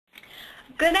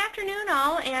Good afternoon,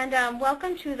 all, and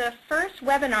welcome to the first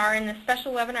webinar in the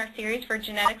special webinar series for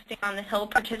Genetics Day on the Hill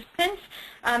participants,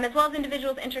 as well as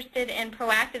individuals interested in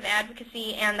proactive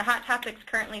advocacy and the hot topics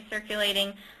currently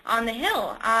circulating on the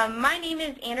Hill. My name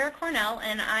is Andrea Cornell,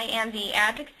 and I am the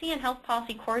Advocacy and Health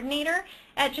Policy Coordinator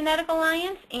at Genetic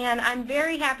Alliance, and I'm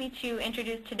very happy to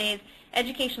introduce today's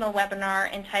educational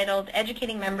webinar entitled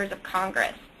Educating Members of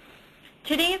Congress.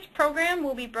 Today's program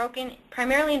will be broken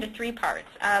primarily into three parts.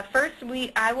 First,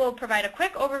 I will provide a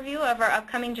quick overview of our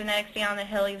upcoming Genetics Day on the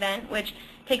Hill event, which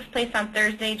takes place on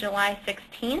Thursday, July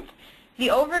 16th. The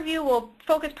overview will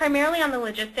focus primarily on the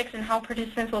logistics and how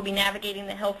participants will be navigating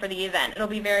the Hill for the event. It'll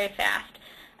be very fast.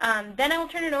 Then I will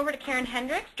turn it over to Karen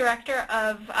Hendricks, Director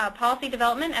of Policy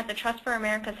Development at the Trust for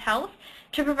America's Health,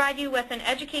 to provide you with an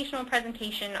educational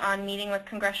presentation on meeting with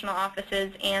congressional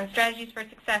offices and strategies for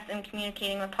success in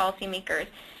communicating with policymakers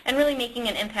and really making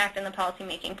an impact in the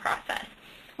policymaking process.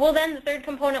 Well, then the third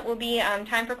component will be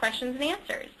time for questions and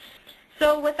answers.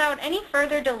 So without any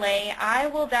further delay, I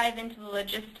will dive into the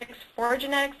logistics for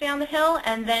Genetics Day on the Hill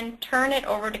and then turn it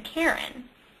over to Karen.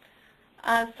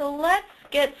 So let's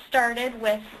get started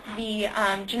with the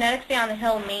Genetics Day on the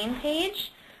Hill main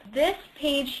page. This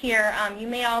page here, you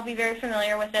may all be very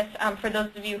familiar with this for those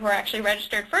of you who are actually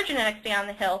registered for Genetics Day on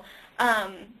the Hill.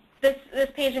 This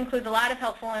page includes a lot of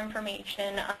helpful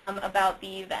information about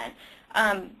the event.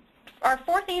 Our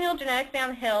fourth annual Genetics Day on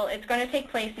the Hill is going to take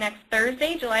place next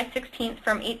Thursday, July 16th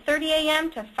from 8:30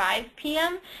 a.m. to 5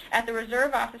 p.m. at the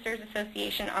Reserve Officers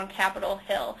Association on Capitol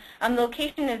Hill. The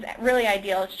location is really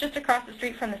ideal. It's just across the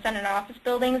street from the Senate office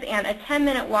buildings and a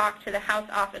 10-minute walk to the House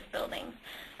office buildings.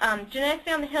 Genetics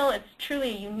Day on the Hill is truly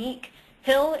a unique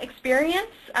Hill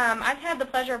experience. I've had the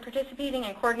pleasure of participating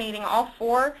and coordinating all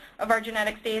four of our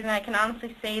Genetics Days, and I can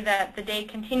honestly say that the day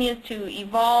continues to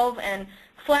evolve and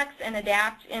flex and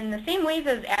adapt in the same ways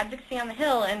as Advocacy on the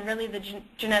Hill and really the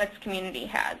genetics community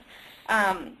has.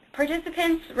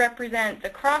 Participants represent the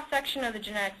cross-section of the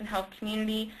genetics and health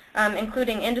community,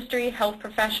 including industry, health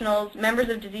professionals, members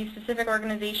of disease-specific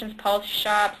organizations, policy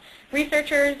shops,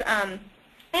 researchers,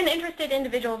 and interested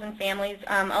individuals and families.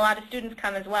 A lot of students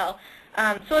come as well.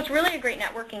 So it's really a great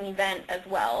networking event as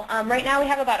well. Right now we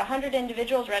have about 100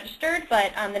 individuals registered,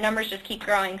 but the numbers just keep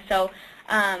growing. So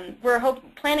we're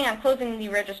planning on closing the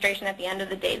registration at the end of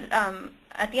the day.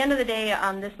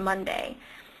 This Monday.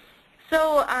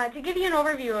 So to give you an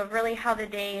overview of really how the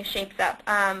day shapes up,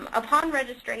 upon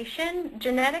registration,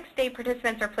 Genetics Day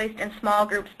participants are placed in small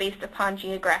groups based upon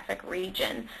geographic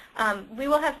region. We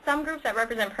will have some groups that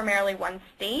represent primarily one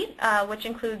state, which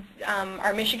includes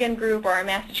our Michigan group or our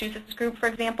Massachusetts group, for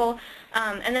example.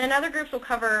 And then other groups will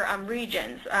cover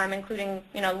regions, including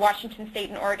Washington State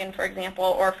and Oregon, for example,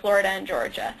 or Florida and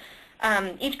Georgia.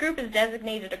 Each group is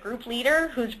designated a group leader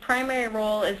whose primary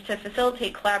role is to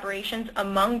facilitate collaborations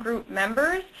among group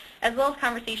members as well as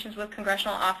conversations with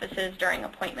congressional offices during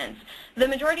appointments. The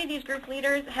majority of these group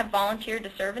leaders have volunteered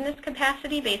to serve in this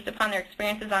capacity based upon their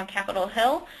experiences on Capitol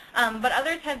Hill, but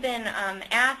others have been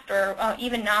asked or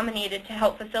even nominated to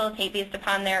help facilitate based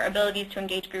upon their abilities to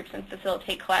engage groups and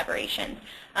facilitate collaborations.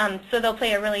 So they'll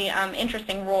play a really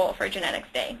interesting role for Genetics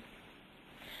Day.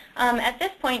 At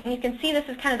this point, you can see this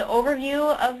is kind of the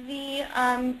overview of the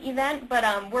event,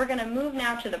 but we're going to move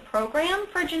now to the program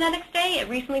for Genetics Day. It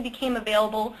recently became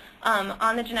available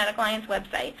on the Genetic Alliance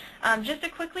website. Just to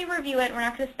quickly review it, we're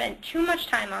not going to spend too much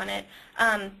time on it.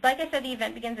 Like I said, the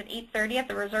event begins at 8:30 at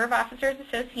the Reserve Officers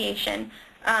Association.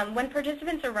 When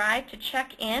participants arrive to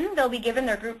check in, they'll be given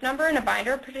their group number and a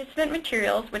binder of participant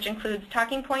materials, which includes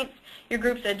talking points, your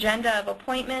group's agenda of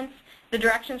appointments, the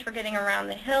directions for getting around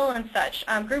the Hill and such.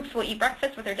 Groups will eat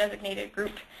breakfast with their designated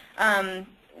group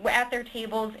at their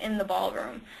tables in the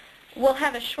ballroom. We'll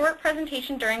have a short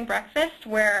presentation during breakfast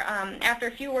where after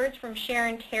a few words from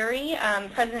Sharon Terry,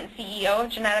 President and CEO of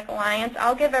Genetic Alliance,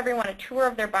 I'll give everyone a tour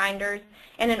of their binders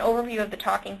and an overview of the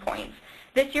talking points.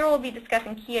 This year we'll be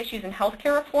discussing key issues in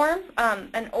healthcare reform.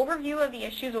 An overview of the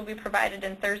issues will be provided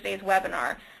in Thursday's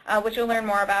webinar, which you'll learn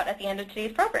more about at the end of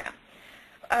today's program.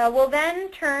 We'll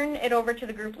then turn it over to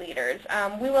the group leaders.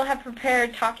 We will have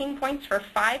prepared talking points for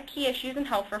 5 key issues in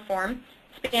health reform,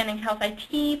 spanning health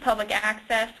IT, public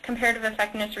access, comparative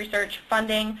effectiveness research,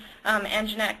 funding, and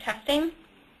genetic testing.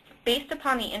 Based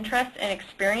upon the interests and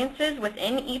experiences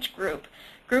within each group,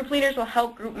 group leaders will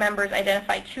help group members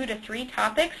identify 2 to 3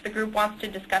 topics the group wants to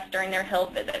discuss during their Hill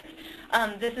visits.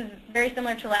 This is very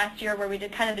similar to last year where we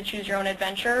did kind of the choose your own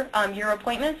adventure. Your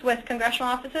appointments with congressional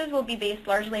offices will be based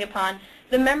largely upon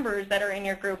the members that are in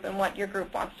your group and what your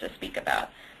group wants to speak about.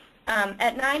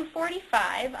 At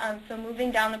 9:45, so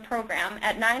moving down the program,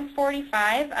 at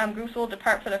 9:45, groups will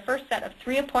depart for the first set of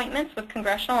 3 appointments with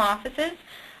congressional offices.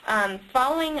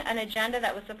 Following an agenda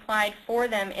that was supplied for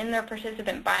them in their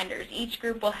participant binders, each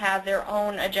group will have their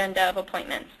own agenda of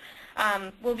appointments.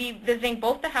 We'll be visiting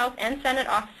both the House and Senate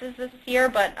offices this year,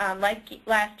 but like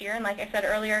last year, and like I said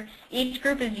earlier, each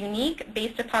group is unique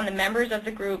based upon the members of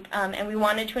the group, and we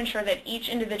wanted to ensure that each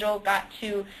individual got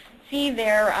to see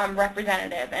their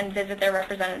representative and visit their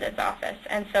representative's office.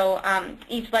 And so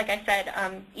like I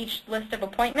said, each list of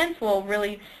appointments will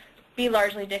really be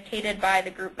largely dictated by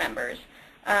the group members.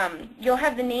 You'll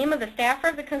have the name of the staffer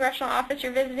of the congressional office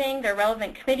you're visiting, their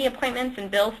relevant committee appointments and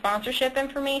bill sponsorship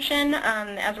information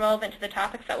as relevant to the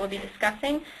topics that we'll be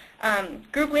discussing.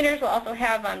 Group leaders will also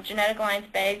have Genetic Alliance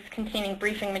bags containing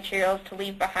briefing materials to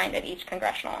leave behind at each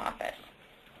congressional office.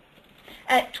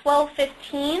 At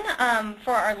 12:15,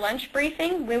 for our lunch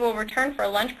briefing, we will return for a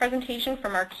lunch presentation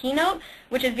from our keynote,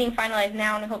 which is being finalized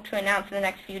now and we hope to announce in the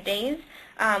next few days.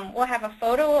 We'll have a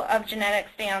photo of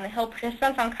Genetics Day on the Hill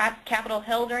participants on Capitol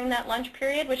Hill during that lunch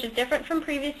period, which is different from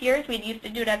previous years. We used to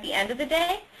do it at the end of the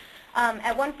day.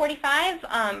 At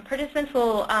 1:45, participants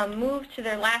will move to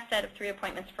their last set of 3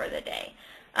 appointments for the day.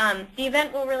 The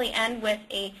event will really end with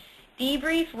a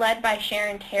debrief led by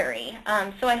Sharon Terry.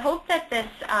 So I hope that this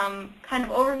kind of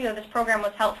overview of this program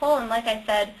was helpful, and like I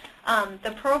said,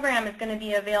 the program is going to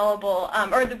be available,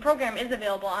 or the program is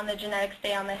available on the Genetics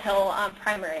Day on the Hill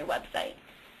primary website.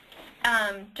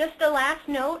 Just a last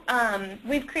note,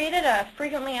 we've created a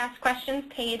frequently asked questions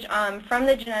page from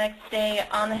the Genetics Day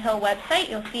on the Hill website.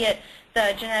 You'll see it,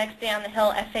 the Genetics Day on the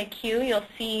Hill FAQ. You'll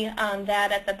see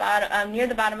that at the bottom, near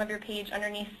the bottom of your page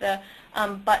underneath the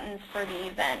buttons for the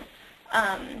event.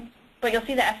 But you'll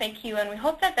see the FAQ, and we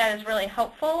hope that that is really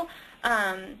helpful.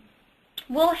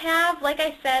 We'll have, like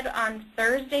I said, on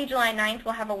Thursday, July 9th,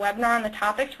 we'll have a webinar on the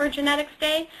topics for Genetics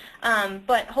Day,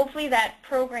 but hopefully that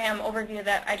program overview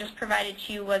that I just provided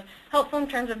to you was helpful in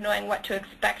terms of knowing what to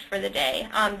expect for the day.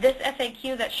 This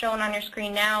FAQ that's shown on your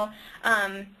screen now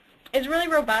is really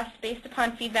robust based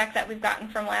upon feedback that we've gotten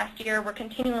from last year. We're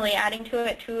continually adding to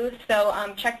it too,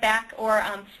 so check back, or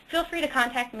feel free to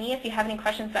contact me if you have any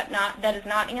questions that is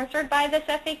not answered by this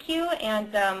FAQ,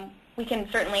 and we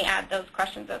can certainly add those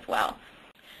questions as well.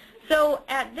 So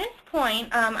at this point,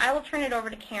 I will turn it over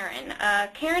to Karen.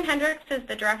 Karen Hendricks is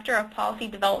the Director of Policy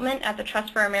Development at the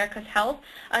Trust for America's Health,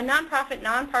 a nonprofit,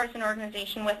 nonpartisan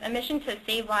organization with a mission to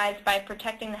save lives by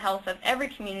protecting the health of every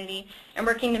community and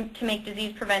working to make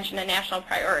disease prevention a national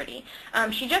priority.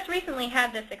 She just recently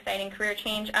had this exciting career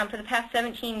change. For the past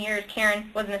 17 years,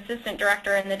 Karen was an Assistant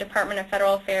Director in the Department of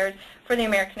Federal Affairs for the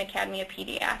American Academy of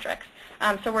Pediatrics.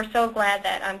 So we're so glad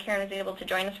that Karen was able to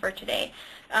join us for today.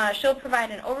 She'll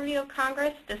provide an overview of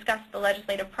Congress, discuss the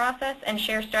legislative process, and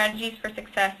share strategies for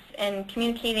success in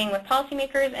communicating with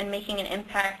policymakers and making an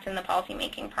impact in the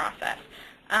policymaking process.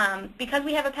 Because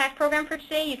we have a packed program for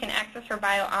today, you can access her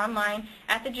bio online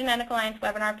at the Genetic Alliance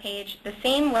webinar page, the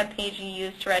same web page you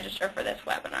used to register for this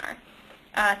webinar.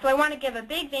 So I want to give a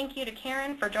big thank you to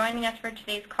Karen for joining us for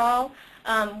today's call.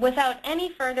 Without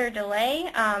any further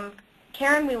delay,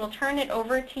 Karen, we will turn it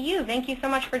over to you. Thank you so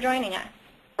much for joining us.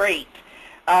 Great.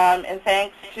 And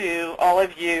thanks to all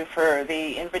of you for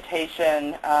the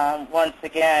invitation once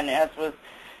again. As was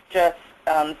just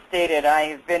stated,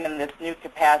 I've been in this new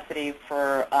capacity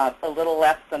for a little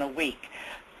less than a week.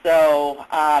 So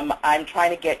I'm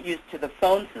trying to get used to the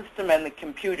phone system and the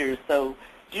computers, so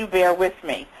do bear with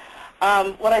me.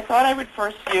 What I thought I would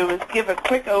first do is give a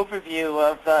quick overview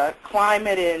of the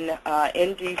climate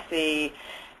in D.C.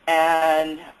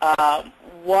 and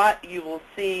what you will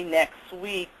see next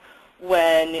week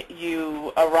when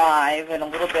you arrive, and a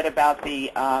little bit about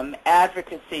the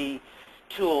advocacy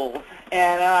tools.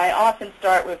 And I often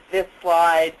start with this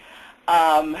slide.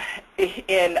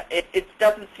 It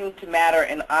doesn't seem to matter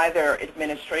in either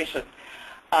administration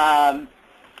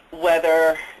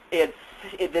whether it's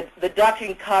the duck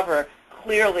and cover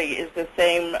clearly is the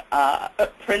same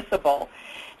principle.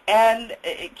 And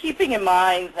keeping in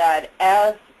mind that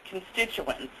as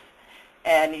constituents,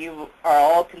 and you are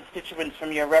all constituents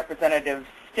from your representative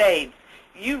states,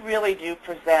 you really do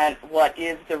present what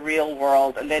is the real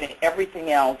world, and then everything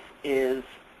else is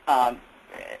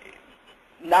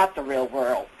not the real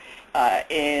world at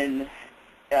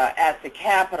the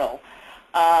Capitol.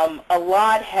 A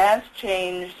lot has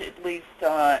changed, at least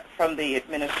from the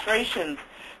administration's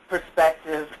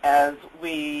perspective, as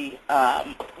we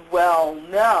well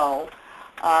know.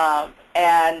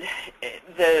 And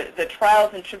the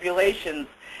trials and tribulations,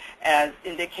 as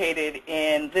indicated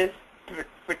in this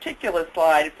particular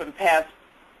slide from past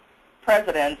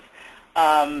presidents,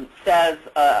 says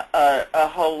a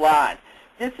whole lot.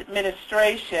 This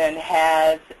administration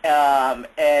has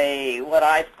what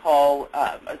I call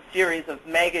a series of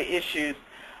mega issues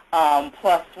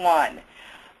plus one.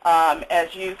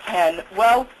 As you can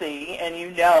well see, and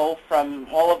you know from,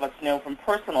 all of us know from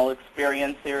personal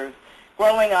experience, there's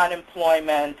growing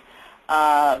unemployment.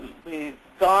 We've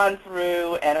gone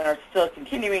through and are still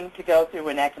continuing to go through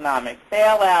an economic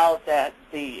bailout that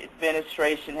the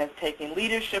administration has taken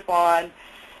leadership on.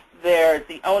 There's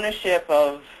the ownership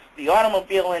of the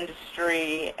automobile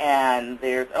industry, and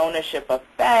there's ownership of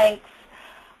banks.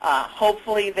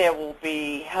 Hopefully there will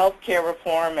be health care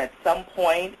reform at some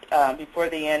point before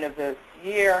the end of this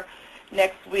year.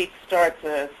 Next week starts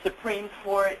a Supreme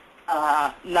Court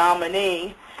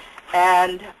nominee,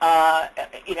 and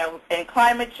and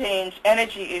climate change,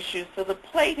 energy issues. So the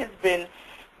plate has been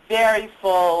very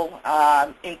full,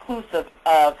 inclusive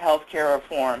of health care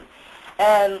reform.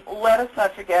 And let us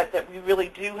not forget that we really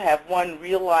do have one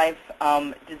real-life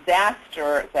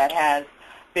disaster that has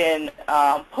been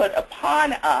put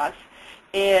upon us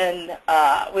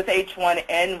with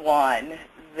H1N1,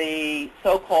 the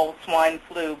so-called swine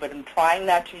flu, but I'm trying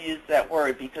not to use that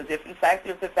word because if in fact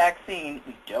there's a vaccine,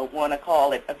 we don't want to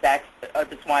call it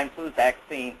the swine flu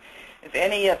vaccine. If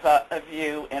any of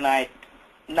you, and I'm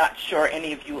not sure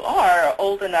any of you are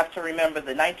old enough to remember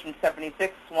the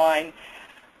 1976 swine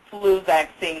flu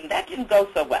vaccine, that didn't go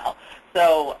so well.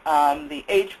 So the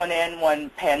H1N1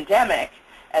 pandemic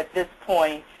at this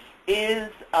point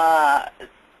is a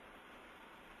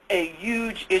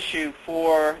huge issue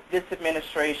for this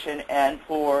administration and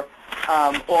for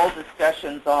all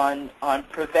discussions on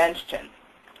prevention.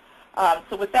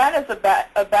 So with that as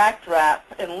a backdrop,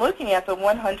 and looking at the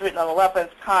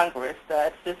 111th Congress,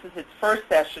 this is its first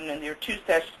session, and there are 2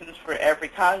 sessions for every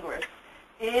Congress,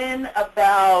 in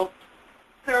about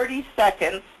 30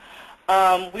 seconds,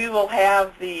 we will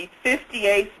have the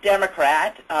 58th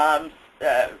Democrat, I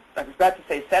was about to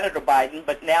say Senator Biden,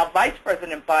 but now Vice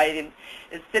President Biden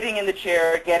is sitting in the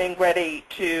chair getting ready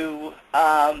to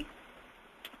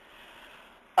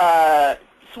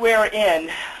swear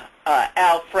in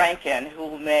Al Franken, who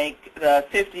will make the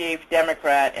 58th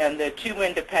Democrat, and the 2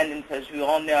 independents, as we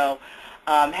all know,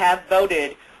 have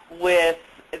voted with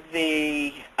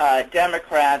the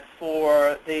Democrats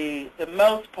for the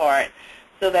most part,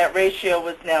 so that ratio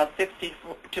was now 60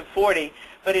 to 40.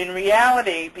 But in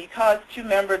reality, because 2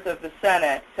 members of the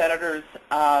Senate, Senators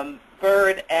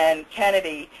Byrd and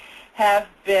Kennedy, have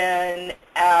been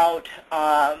out,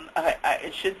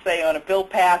 I should say, on a bill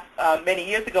passed many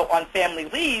years ago on family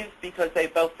leave because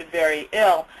they've both been very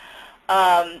ill,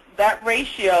 that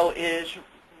ratio is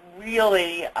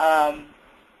really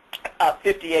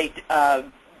 58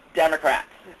 Democrats.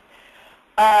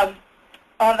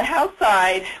 On the House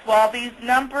side, while these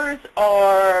numbers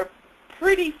are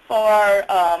pretty far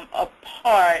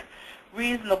apart,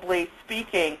 reasonably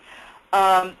speaking,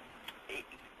 none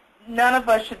of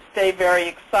us should stay very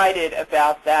excited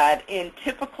about that. In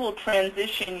typical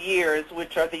transition years,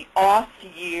 which are the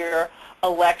off-year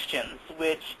elections,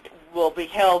 which will be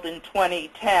held in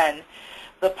 2010,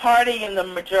 the party in the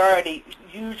majority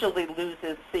usually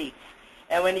loses seats.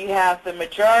 And when you have the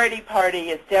majority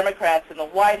party as Democrats in the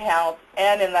White House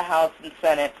and in the House and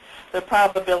Senate, the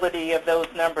probability of those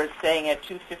numbers staying at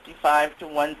 255 to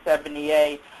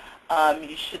 178,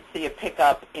 you should see a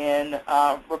pickup in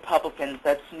Republicans.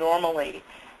 That's normally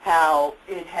how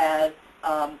it has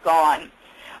gone.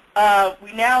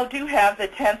 We now do have the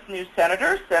 10th new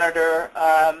senator,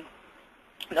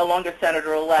 no longer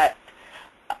Senator-elect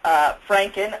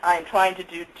Franken. I'm trying to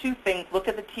do 2 things, look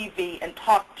at the TV and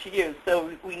talk to you.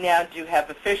 So we now do have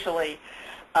officially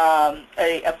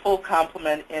a full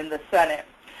complement in the Senate.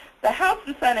 The House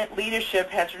and Senate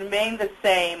leadership has remained the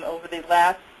same over the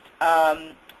last,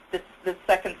 this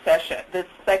second session, this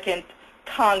second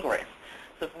Congress,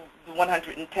 so the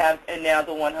 110th and now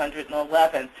the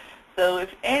 111th. So if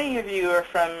any of you are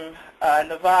from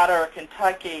Nevada or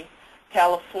Kentucky,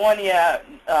 California,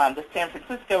 the San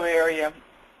Francisco area,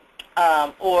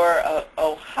 or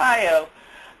Ohio,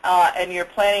 and you're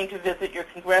planning to visit your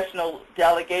congressional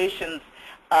delegations,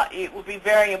 it will be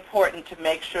very important to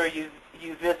make sure you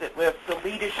visit with the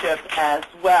leadership as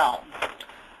well.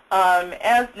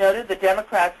 As noted, the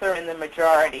Democrats are in the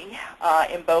majority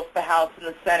in both the House and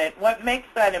the Senate. What makes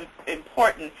that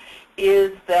important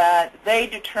is that they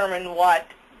determine what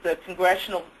the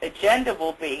congressional agenda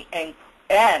will be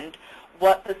and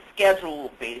what the schedule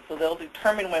will be. So they'll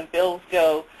determine when bills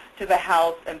go to the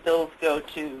House and bills go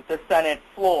to the Senate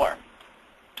floor.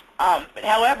 But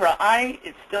however, I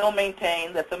still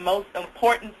maintain that the most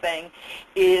important thing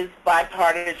is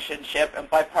bipartisanship and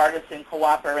bipartisan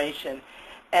cooperation.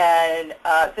 And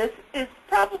this is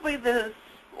probably the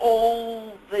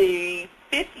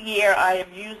fifth year I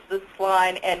have used this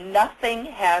line, and nothing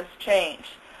has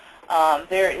changed.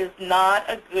 There is not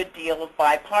a good deal of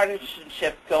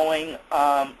bipartisanship going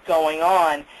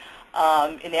on.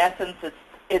 In essence,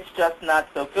 it's just not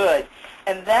so good.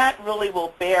 And that really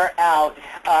will bear out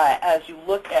as you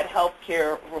look at health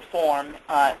care reform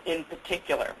in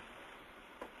particular.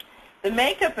 The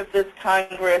makeup of this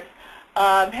Congress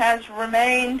has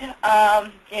remained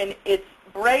in its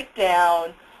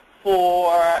breakdown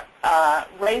for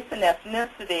race and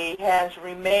ethnicity has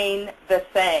remained the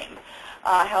same.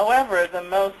 However, the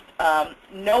most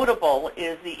notable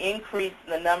is the increase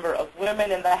in the number of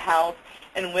women in the House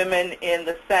and women in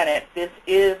the Senate. This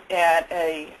is at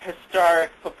a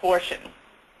historic proportion.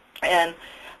 And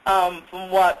from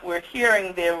what we're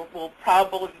hearing, there will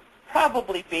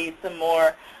probably be some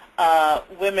more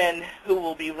women who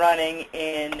will be running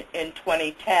in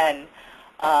 2010,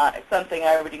 something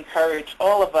I would encourage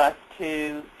all of us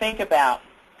to think about.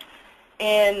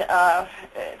 In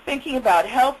thinking about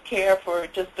health care for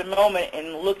just a moment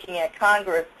and looking at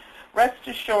Congress, rest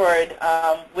assured,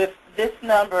 with this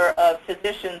number of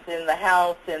physicians in the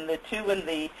House and the 2 in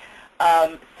the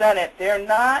Senate, there are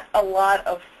not a lot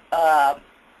of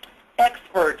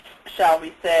experts, shall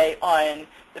we say, on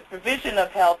the provision of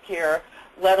health care,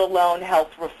 let alone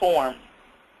health reform.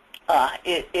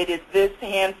 It is this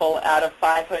handful out of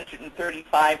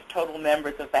 535 total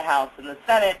members of the House and the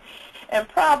Senate, and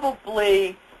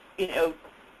probably, 2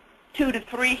 to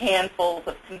 3 handfuls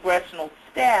of congressional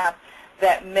staff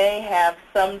that may have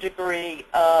some degree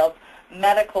of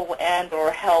medical and or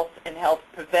health and health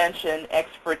prevention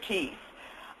expertise.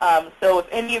 So if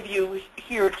any of you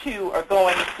here too are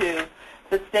going to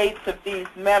the states of these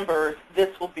members,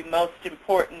 this will be most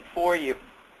important for you.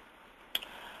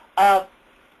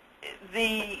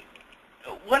 The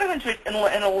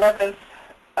 111th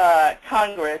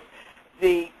Congress,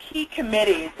 the key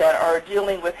committees that are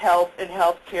dealing with health and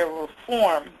health care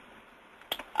reform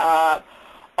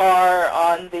are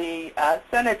on the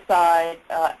Senate side,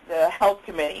 the Health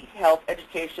Committee, Health,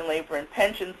 Education, Labor, and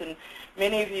Pensions, and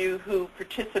many of you who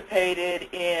participated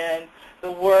in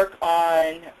the work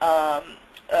on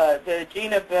the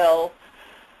GINA bill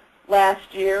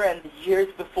last year and the years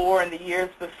before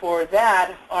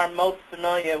that are most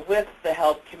familiar with the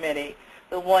Health Committee.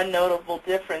 The one notable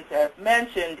difference, as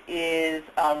mentioned, is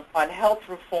on health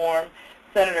reform,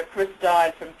 Senator Chris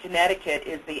Dodd from Connecticut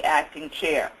is the acting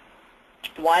chair.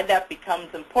 Why that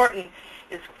becomes important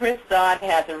is Chris Dodd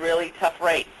has a really tough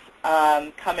race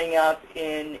coming up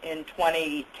in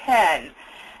 2010,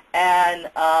 and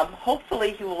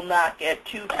hopefully he will not get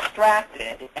too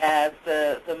distracted as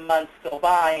the months go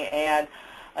by, and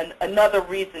another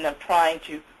reason of trying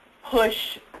to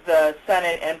push the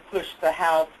Senate and push the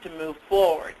House to move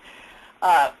forward.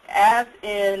 As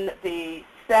in the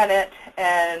Senate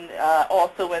and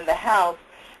also in the House,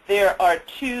 there are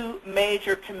 2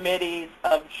 major committees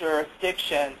of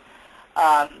jurisdiction.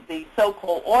 The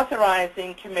so-called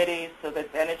authorizing committees, so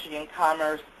that's Energy and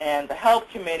Commerce and the Health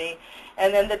Committee,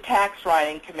 and then the Tax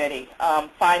Writing Committee,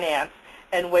 Finance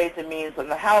and Ways and Means on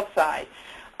the House side.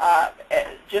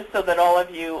 Just so that all of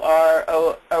you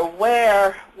are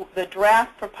aware, the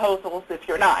draft proposals, if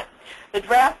you're not, the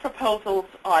draft proposals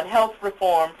on health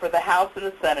reform for the House and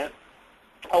the Senate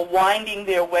are winding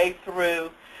their way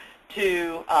through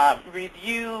to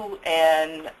review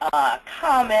and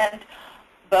comment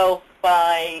both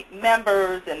by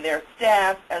members and their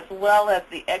staff as well as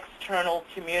the external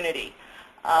community.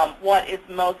 What is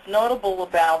most notable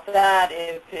about that,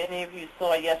 if any of you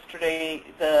saw yesterday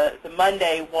the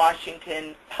Monday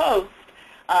Washington Post,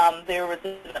 there was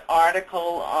an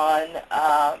article on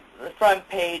the front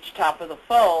page, top of the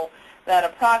fold, that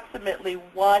approximately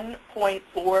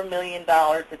 $1.4 million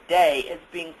a day is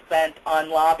being spent on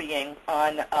lobbying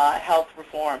on health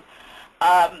reform.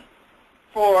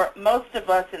 For most of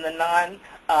us in the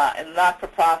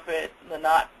not-for-profit,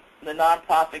 the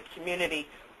nonprofit community,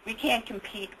 we can't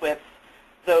compete with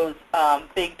those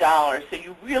big dollars. So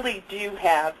you really do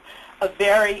have a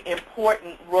very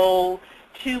important role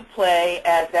to play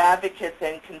as advocates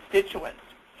and constituents.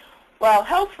 While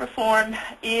health reform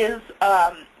is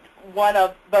one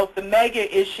of both the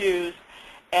mega issues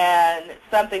and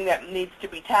something that needs to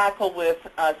be tackled with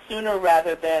sooner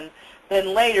rather than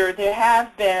later, there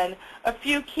have been a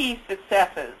few key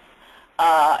successes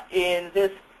in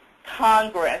this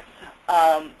Congress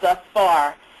thus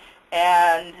far.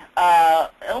 and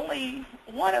only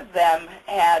one of them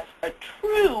has a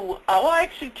true, well,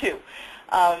 actually two,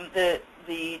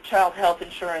 the child health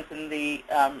insurance and the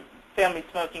family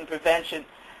smoking prevention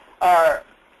are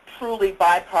truly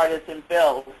bipartisan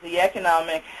bills. The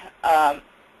economic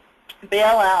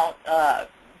bailout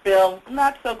bill,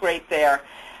 not so great there.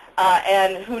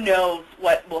 And who knows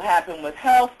what will happen with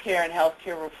health care and health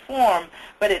care reform,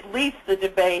 but at least the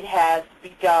debate has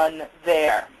begun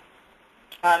there.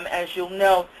 As you'll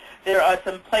know, there are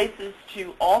some places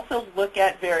to also look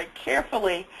at very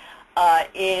carefully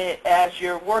as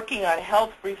you're working on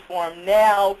health reform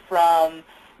now, from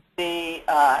the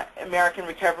American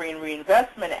Recovery and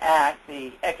Reinvestment Act,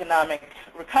 the Economic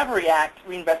Recovery Act,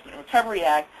 Reinvestment and Recovery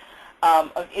Act,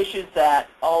 of issues that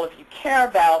all of you care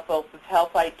about, both with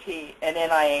Health IT and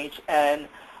NIH, and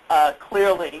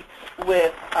clearly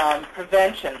with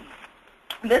prevention.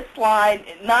 This slide,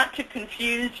 not to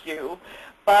confuse you,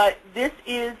 but this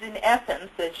is in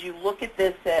essence, as you look at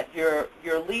this at your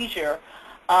leisure,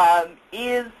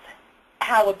 is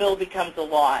how a bill becomes a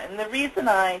law. And the reason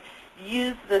I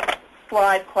use this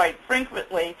slide quite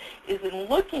frequently is in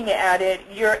looking at it,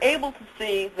 you're able to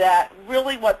see that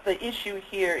really what the issue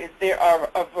here is there are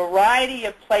a variety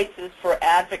of places for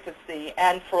advocacy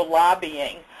and for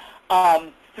lobbying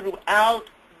throughout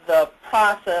the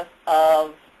process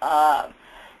of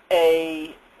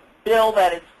a bill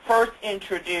that is first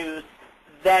introduced,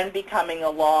 then becoming a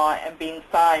law and being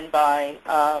signed by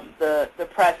the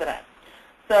President.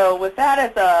 So with that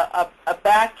as a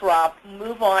backdrop,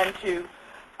 move on to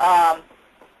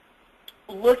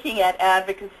looking at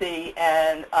advocacy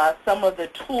and some of the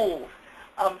tools.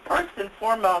 First and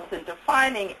foremost, in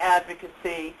defining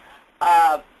advocacy,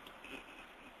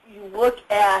 you look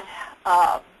at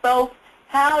both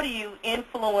how do you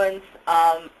influence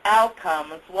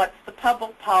outcomes, what's the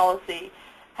public policy,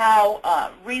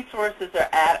 how resources are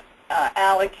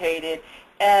allocated,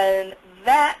 and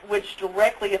that which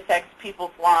directly affects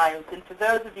people's lives. And for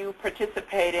those of you who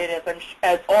participated,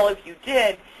 as all of you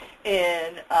did,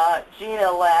 in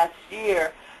GINA last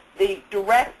year, the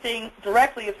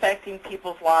directly affecting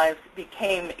people's lives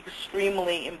became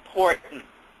extremely important.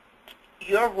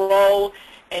 Your role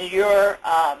and your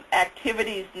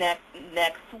activities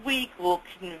next week will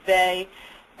convey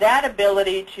that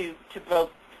ability to both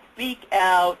speak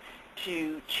out,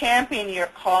 to champion your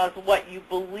cause, what you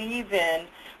believe in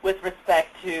with respect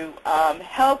to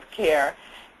health care,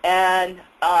 and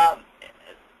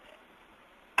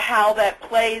how that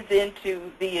plays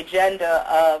into the agenda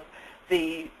of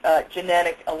the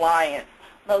Genetic Alliance,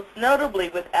 most notably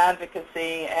with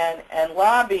advocacy and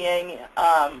lobbying,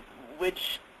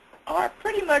 which are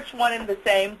pretty much one and the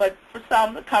same, but for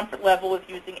some, the comfort level with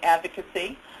using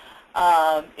advocacy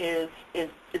is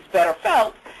better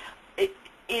felt.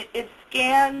 It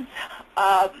scans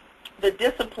the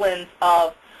disciplines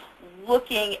of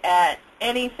looking at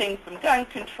anything from gun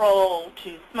control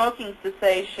to smoking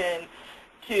cessation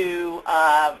to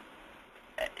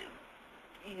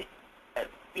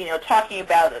talking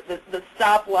about the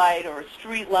stoplight or a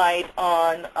street light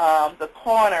on the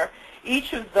corner.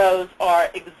 Each of those are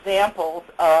examples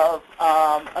of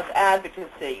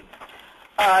advocacy.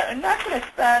 I'm not going to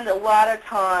spend a lot of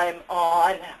time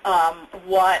on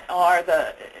what are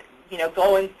the,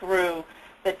 going through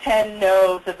the 10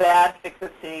 nodes of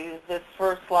advocacy, this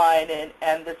first slide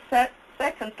and the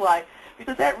second slide,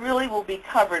 because that really will be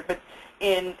covered. But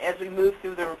as we move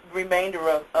through the remainder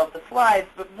of the slides,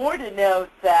 but more to note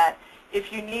that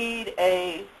if you need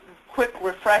a quick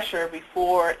refresher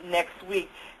before next week,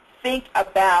 think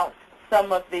about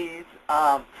some of these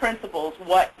principles,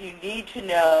 what you need to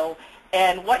know,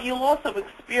 and what you'll also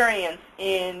experience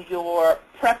in your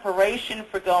preparation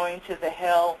for going to the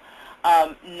Hill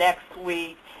next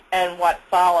week and what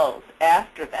follows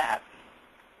after that.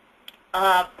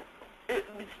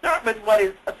 We start with what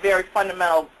is a very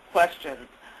fundamental question.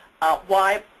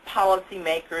 Why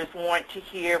policymakers want to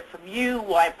hear from you,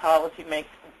 why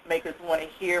policymakers want to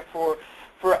hear for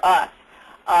us.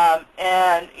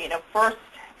 And first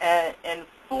and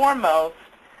foremost,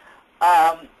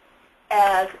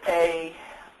 as a,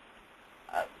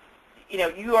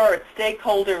 you are a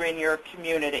stakeholder in your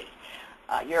community.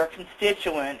 You're a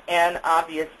constituent, and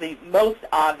obviously, most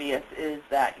obvious is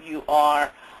that you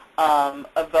are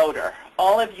a voter.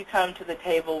 All of you come to the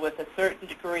table with a certain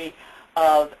degree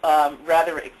of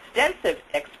rather extensive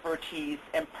expertise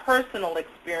and personal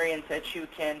experience that you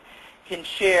can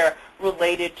share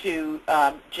related to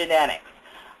genetics.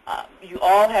 You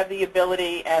all have the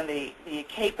ability and the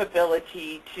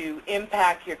capability to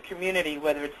impact your community,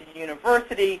 whether it's a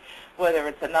university, whether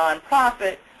it's a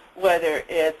nonprofit, whether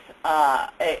it's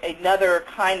another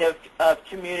kind of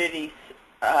community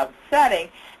setting,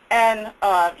 and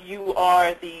you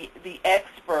are the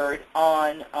expert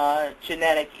on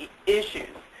genetic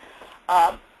issues.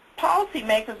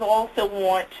 Policymakers also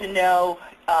want to know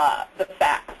the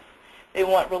facts. They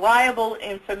want reliable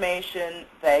information.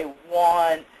 They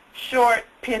want short,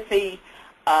 pithy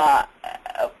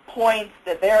points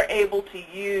that they're able to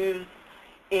use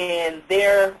in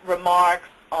their remarks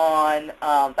on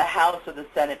the House or the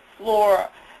Senate floor.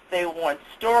 They want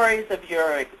stories of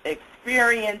your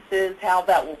experiences, how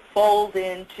that will fold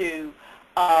into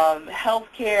health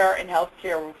care and health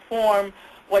care reform,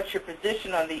 what's your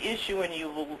position on the issue, and you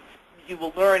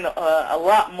will learn a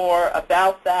lot more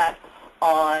about that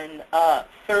on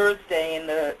Thursday in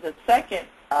the second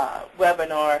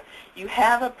webinar. You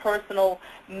have a personal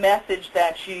message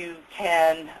that you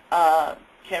can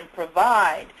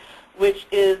provide, which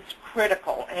is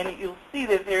critical. And you'll see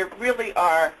that there really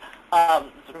are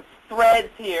sort of threads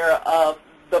here of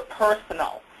the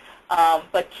personal,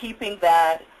 but keeping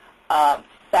that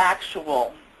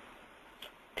factual.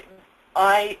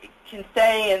 I can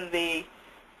say in the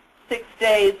 6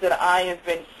 days that I have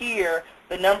been here,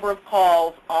 the number of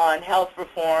calls on health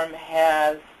reform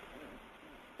has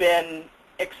been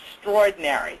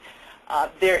extraordinary.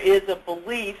 There is a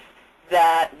belief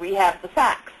that we have the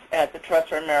facts at the Trust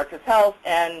for America's Health,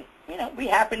 and we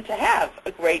happen to have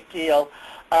a great deal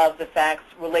of the facts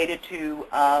related to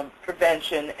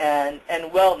prevention and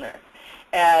wellness,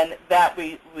 and that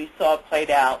we saw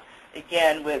played out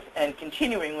again with and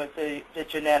continuing with the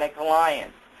Genetic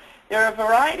Alliance. There are a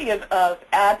variety of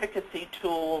advocacy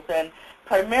tools, and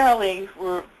primarily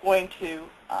we're going to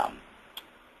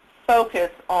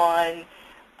focus on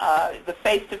the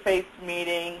face-to-face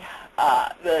meeting,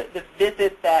 the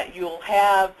visit that you'll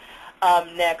have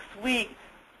next week.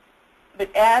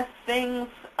 But as things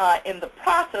in the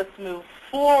process move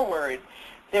forward,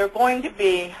 there are going to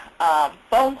be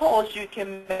phone calls you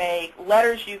can make,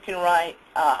 letters you can write,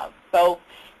 both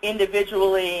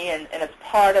individually and as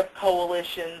part of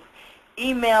coalitions,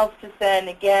 emails to send,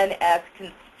 again, as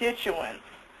constituents.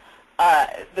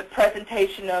 The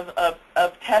presentation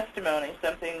of testimony,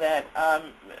 something that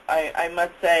I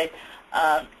must say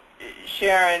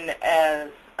Sharon, as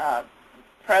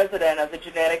president of the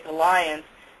Genetic Alliance,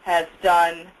 has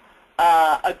done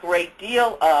a great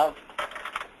deal of,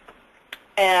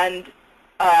 and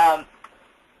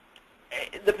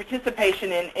the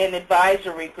participation in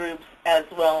advisory groups as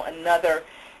well, another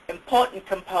important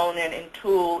component and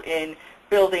tool in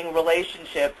building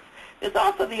relationships. There's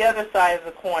also the other side of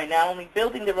the coin, not only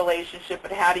building the relationship,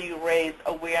 but how do you raise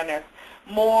awareness?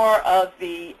 More of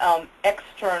the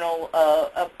external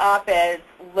of op-eds,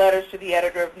 letters to the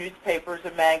editor of newspapers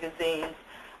and magazines,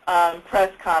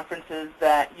 press conferences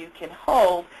that you can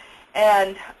hold,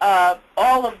 and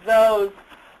all of those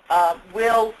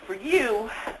will, for you,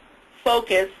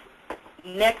 focus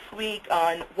next week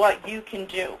on what you can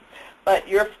do. But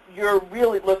you're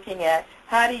really looking at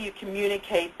how do you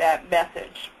communicate that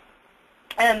message.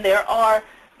 And there are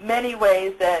many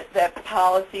ways that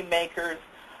policymakers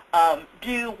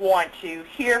do want to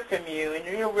hear from you, and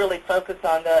you're really focused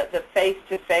on the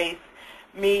face-to-face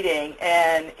meeting.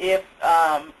 And if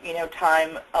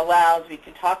time allows, we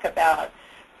can talk about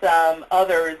some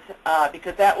others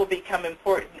because that will become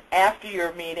important after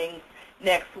your meetings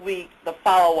next week, the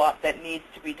follow-up that needs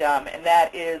to be done, and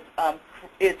that is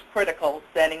critical,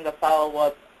 sending the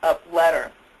follow-up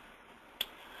letter.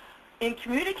 In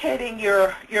communicating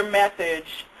your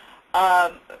message,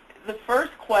 the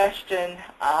first question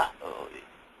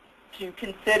to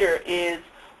consider is,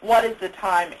 what is the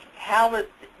timing? How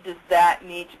does that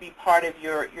need to be part of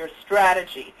your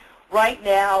strategy? Right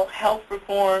now, health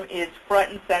reform is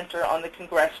front and center on the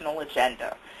congressional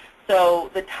agenda. So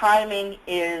the timing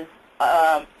is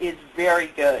very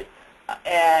good.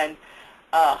 And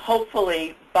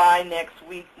hopefully by next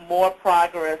week, more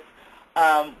progress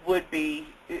would be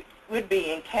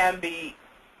and can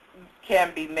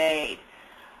be made.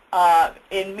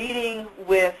 In meeting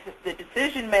with the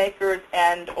decision makers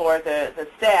and or the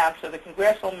staff, so the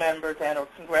congressional members and or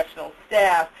congressional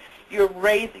staff, you're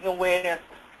raising awareness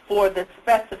for the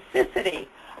specificity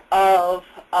of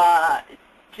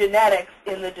genetics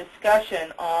in the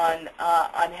discussion on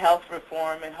health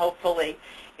reform, and hopefully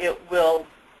it will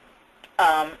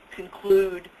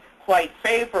conclude quite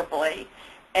favorably.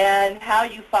 And how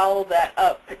you follow that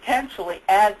up potentially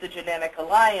as the Genetic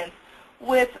Alliance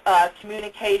with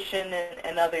communication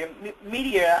and other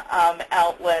media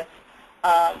outlets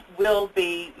will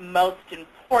be most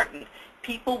important.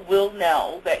 People will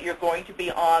know that you're going to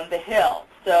be on the Hill.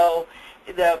 So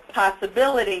the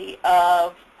possibility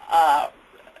of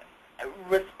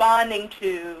responding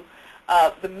to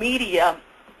the media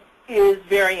is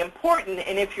very important.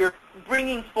 And if you're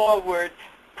bringing forward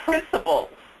principles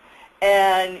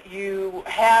and you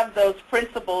have those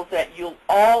principles that you'll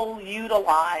all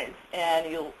utilize,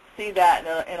 and you'll see that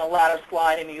in a latter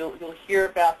slide, and you'll hear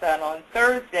about that on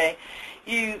Thursday,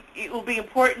 it will be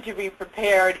important to be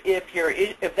prepared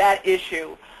if that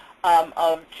issue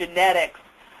of genetics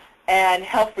and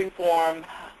health reform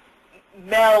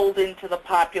meld into the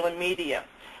popular media.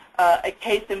 A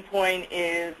case in point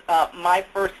is my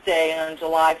first day on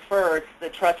July 1st, the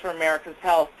Trust for America's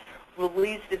Health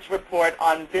released its report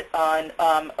on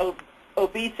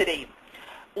obesity.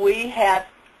 We have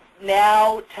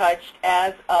now touched,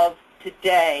 as of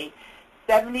today,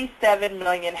 77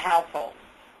 million households,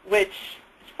 which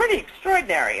is pretty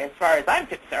extraordinary as far as I'm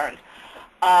concerned.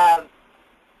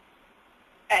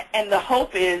 And the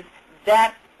hope is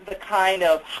that's the kind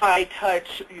of high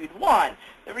touch you'd want.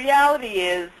 The reality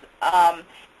is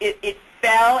it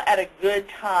fell at a good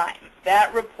time.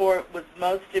 That report was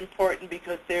most important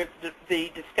because there's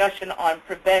the discussion on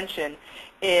prevention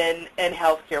in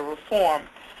healthcare reform.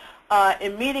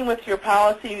 In meeting with your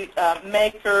policy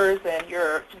makers and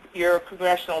your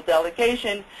congressional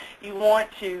delegation, you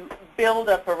want to build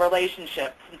up a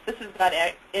relationship. Since this is not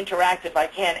interactive, I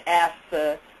can't ask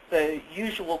the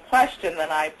usual question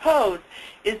that I pose: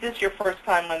 is this your first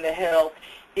time on the Hill?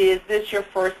 Is this your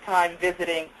first time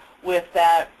visiting with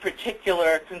that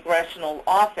particular congressional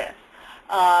office?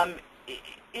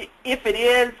 If it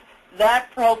is,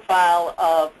 that profile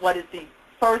of what is the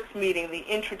first meeting, the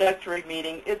introductory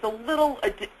meeting, is a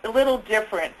little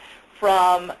different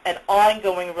from an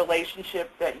ongoing relationship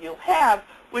that you'll have,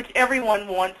 which everyone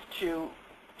wants to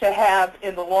have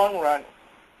in the long run.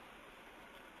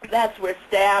 That's where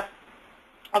staff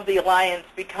of the Alliance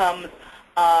becomes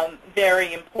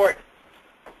very important.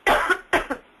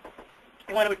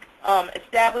 You want to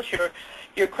establish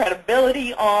your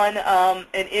credibility on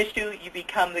an issue. You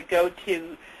become the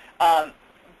go-to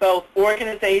both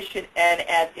organization and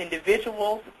as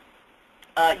individuals,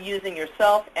 using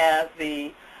yourself as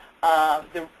the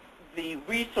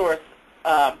resource,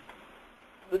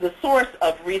 the source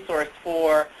of resource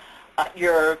for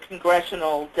your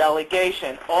congressional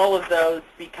delegation. All of those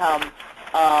become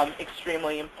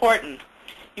extremely important.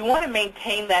 You want to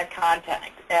maintain that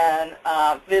contact, and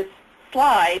this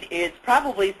slide is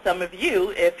probably some of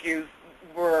you, if you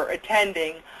were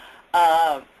attending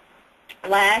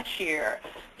last year.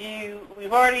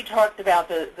 We've already talked about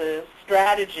the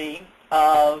strategy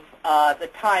of the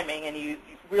timing, and you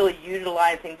really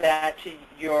utilizing that to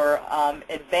your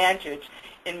advantage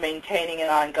in maintaining an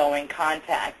ongoing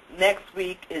contact. Next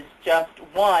week is just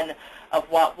one of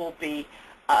what will be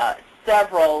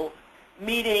several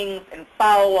meetings and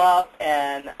follow-up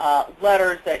and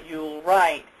letters that you'll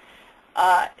write.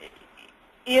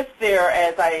 If there,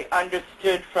 as I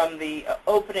understood from the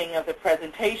opening of the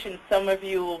presentation, some of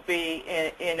you will be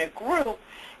in a group,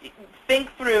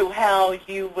 think through how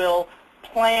you will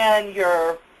plan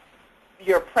your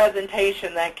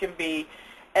presentation. That can be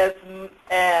as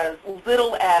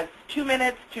little as 2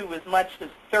 minutes to as much as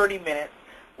 30 minutes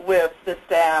with the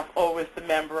staff or with the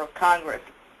member of Congress.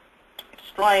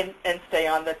 Just try and stay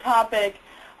on the topic,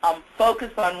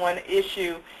 focus on one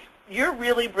issue. You're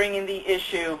really bringing the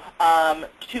issue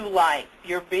to life.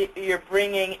 You're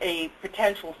bringing a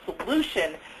potential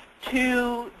solution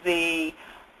to the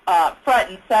front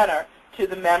and center to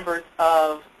the members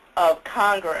of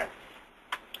Congress.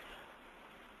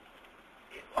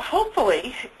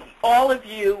 Hopefully, all of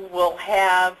you will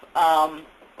have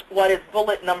what is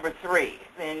bullet number 3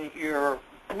 in your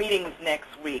meetings next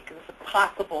week. It's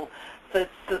possible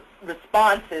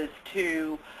responses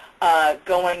to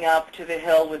going up to the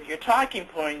Hill with your talking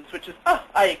points, which is, oh,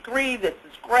 I agree, this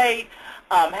is great.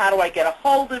 How do I get a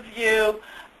hold of you?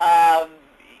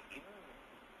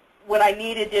 When I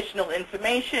need additional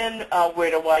information,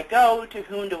 where do I go? To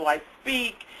whom do I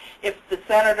speak? If the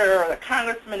senator or the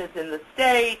congressman is in the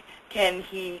state, can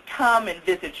he come and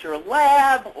visit your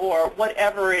lab or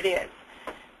whatever it is?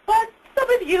 But some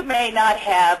of you may not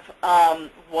have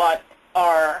what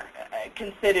are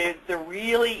considered the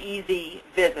really easy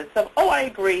visits of, oh, I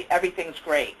agree, everything's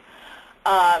great.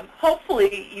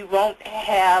 Hopefully you won't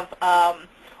have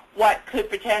what could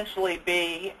potentially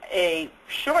be a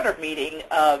shorter meeting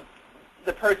of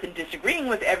the person disagreeing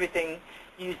with everything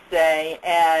you say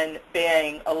and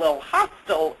being a little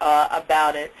hostile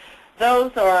about it.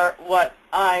 Those are what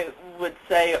I would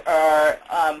say are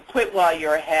quit while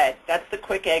you're ahead. That's the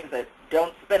quick exit.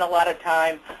 Don't spend a lot of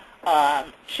time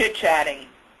chit-chatting.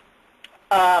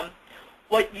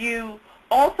 What you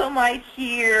also might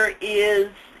hear is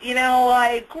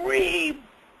I agree,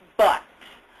 but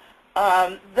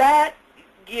that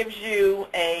gives you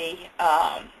an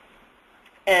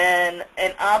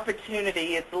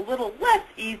opportunity. It's a little less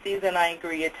easy than I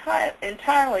agree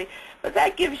entirely, but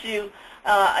that gives you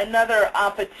another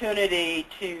opportunity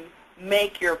to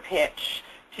make your pitch,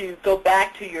 to go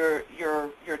back to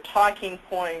your talking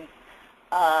points,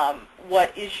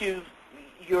 what issues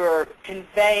you're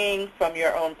conveying from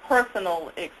your own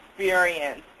personal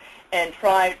experience, and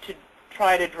try to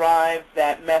drive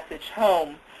that message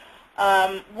home.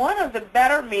 One of the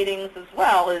better meetings as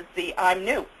well is the I'm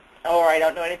new, or I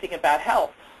don't know anything about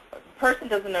health. The person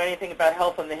doesn't know anything about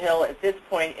Health on the Hill at this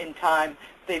point in time.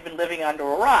 They've been living under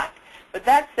a rock. But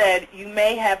that said, you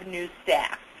may have new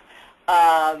staff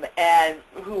and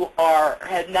who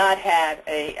have not had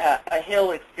a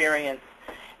Hill experience.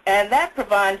 And that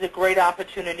provides a great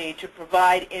opportunity to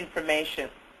provide information.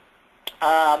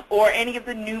 Or any of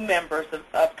the new members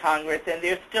of Congress, and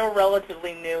they're still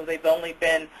relatively new. They've only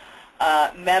been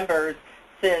members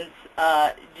since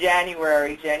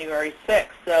January 6th.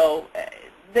 So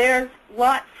there's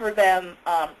lots for them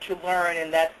to learn,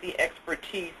 and that's the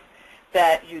expertise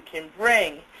that you can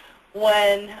bring.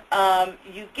 When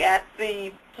you get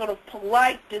the sort of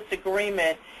polite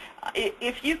disagreement,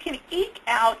 if you can eke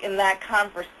out in that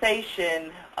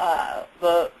conversation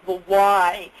the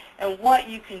why and what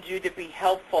you can do to be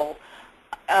helpful,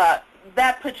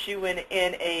 that puts you in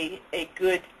a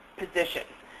good position.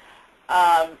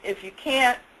 If you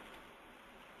can't,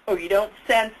 or you don't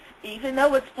sense, even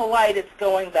though it's polite, it's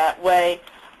going that way,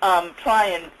 try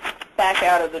and back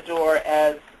out of the door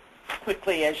as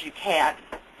quickly as you can.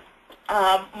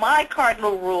 My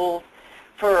cardinal rules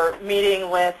for meeting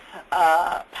with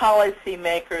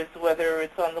policymakers, whether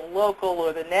it's on the local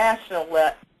or the national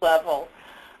level,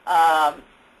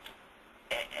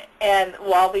 and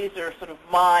while these are sort of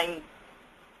mine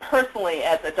personally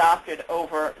as adopted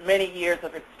over many years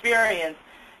of experience,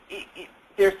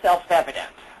 they're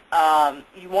self-evident.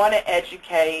 You want to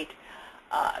educate.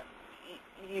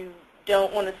 You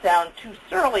don't want to sound too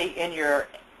surly in your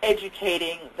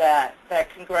educating that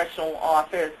congressional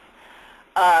office.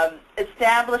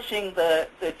 Establishing the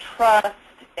trust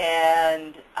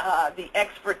and the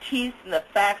expertise and the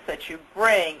facts that you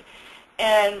bring,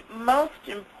 and most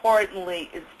importantly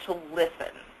is to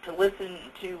listen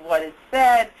to what is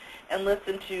said and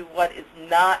listen to what is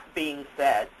not being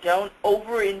said. Don't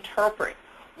overinterpret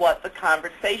what the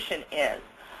conversation is.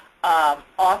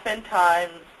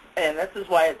 Oftentimes, and this is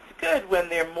why it's good when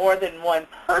there are more than one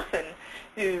person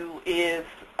who is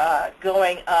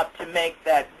going up to make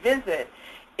that visit,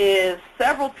 is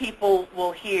several people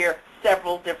will hear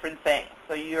several different things.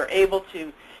 So you're able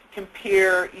to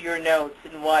compare your notes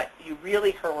and what you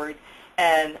really heard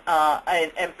and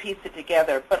piece it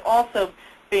together, but also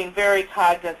being very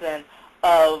cognizant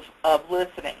of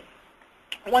listening.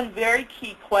 One very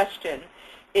key question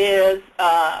is,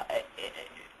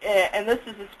 and this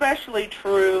is especially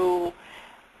true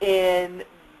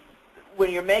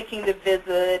when you're making the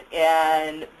visit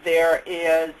and there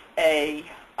is a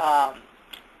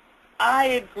I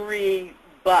agree,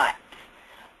 but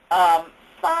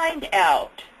find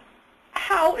out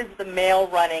how is the mail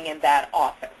running in that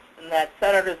office, in that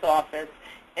senator's office,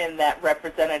 in that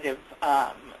representative's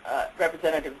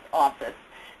office.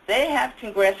 They have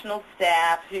congressional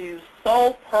staff whose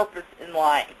sole purpose in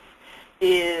life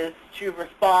is to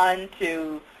respond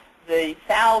to the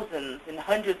thousands and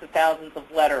hundreds of thousands of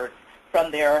letters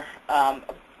from their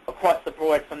across the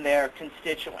board from their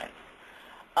constituents.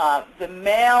 The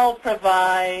mail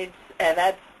provides, and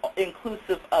that's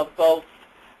inclusive of both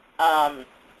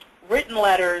written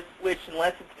letters, which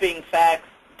unless it's being faxed,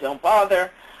 don't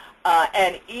bother,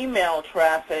 and email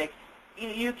traffic.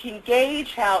 You can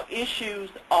gauge how issues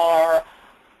are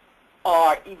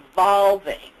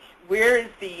evolving. Where is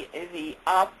the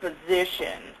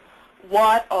opposition?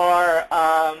 What are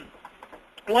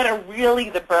really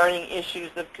the burning issues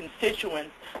of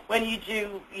constituents when you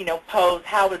do, pose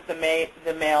how is the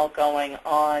mail going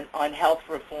on health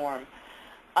reform?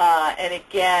 And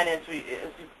again, as we've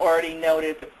already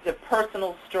noted, the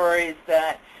personal stories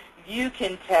that you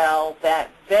can tell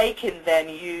that they can then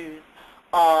use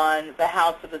on the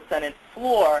House or the Senate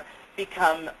floor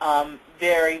become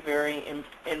very, very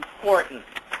important.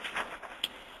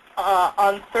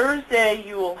 On Thursday,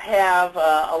 you will have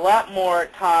a lot more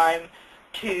time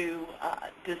to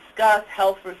discuss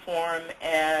health reform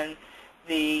and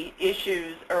the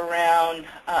issues around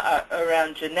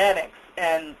genetics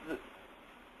and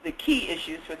the key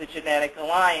issues for the Genetic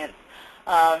Alliance.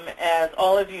 As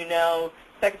all of you know,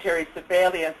 Secretary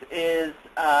Sebelius is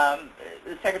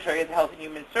the Secretary of Health and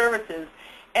Human Services,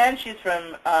 and she's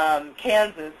from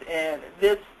Kansas, and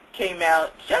this came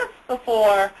out just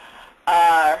before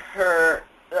her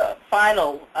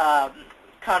final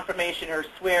confirmation, her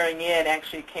swearing in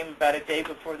actually came about a day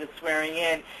before the swearing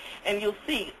in, and you'll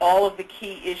see all of the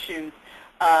key issues.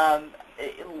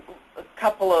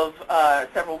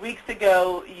 Several weeks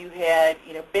ago, you had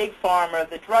Big Pharma,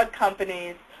 the drug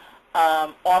companies,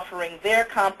 offering their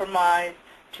compromise.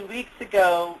 2 weeks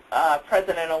ago,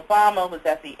 President Obama was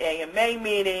at the AMA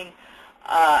meeting.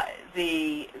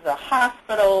 The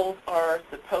hospitals are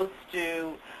supposed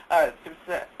to,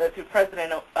 through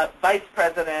Vice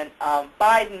President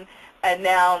Biden,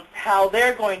 announce how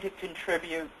they're going to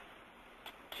contribute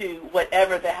to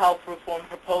whatever the health reform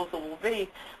proposal will be.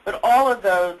 But all of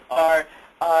those are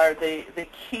the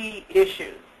key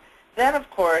issues. Then, of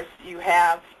course, you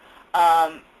have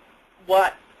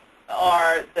what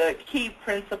are the key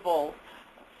principles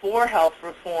for health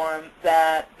reform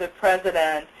that the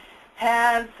President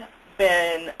has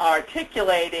been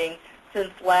articulating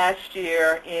since last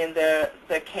year in the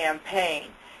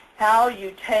campaign. How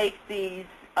you take these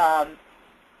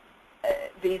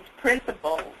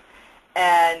principles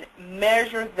and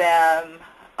measure them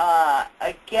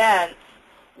against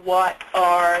what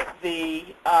are the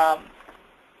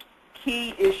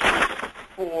key issues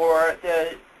for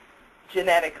the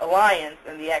Genetic Alliance,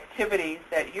 and the activities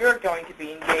that you're going to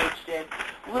be engaged in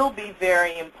will be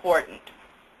very important.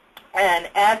 And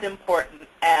as important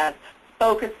as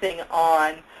focusing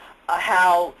on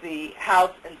how the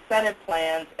House and Senate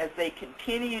plans, as they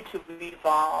continue to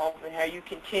evolve, and how you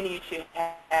continue to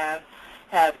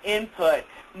have input,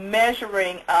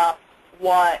 measuring up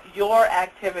what your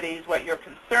activities, what your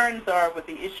concerns are with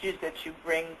the issues that you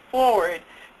bring forward,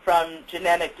 from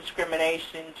genetic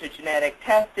discrimination to genetic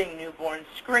testing, newborn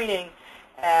screening,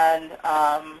 and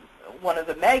one of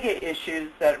the mega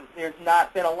issues that there's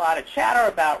not been a lot of chatter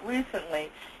about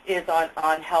recently is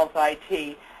on health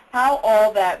IT. How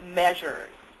all that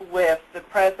measures with the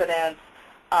President's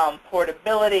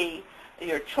portability,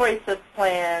 your choice of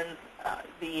plans,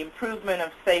 the improvement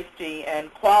of safety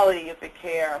and quality of the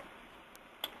care,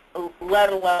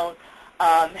 let alone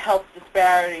health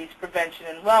disparities, prevention,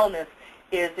 and wellness,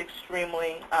 is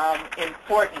extremely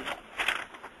important.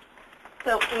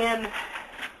 So in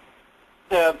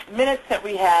the minutes that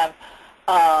we have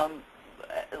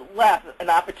left, an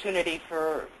opportunity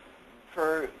for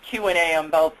Q&A on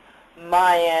both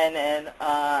my end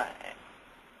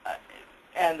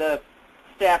and the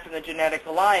staff from the Genetic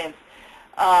Alliance.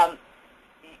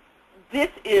 This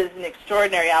is an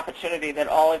extraordinary opportunity that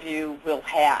all of you will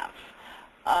have.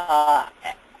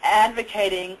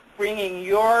 Advocating, bringing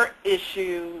your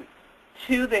issue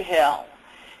to the Hill,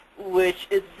 which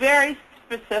is very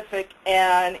specific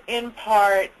and in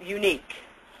part unique,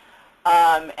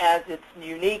 as it's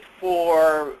unique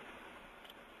for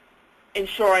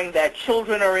ensuring that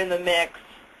children are in the mix,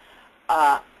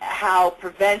 how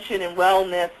prevention and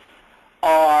wellness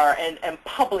are, and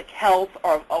public health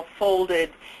are folded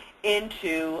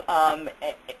into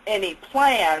any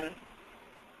plan.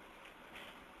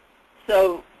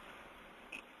 So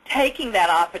taking that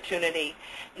opportunity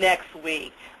next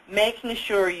week, making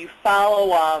sure you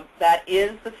follow up, that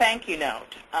is the thank you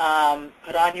note.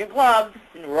 Put on your gloves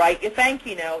and write your thank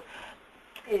you note,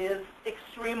 is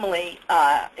extremely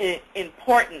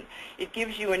important. It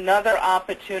gives you another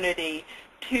opportunity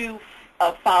to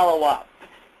follow up,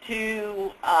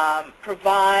 to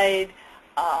provide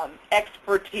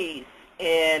expertise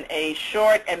in a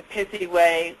short and pithy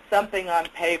way, something on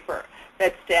paper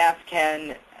that staff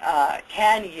can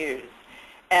use.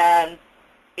 And,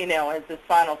 as this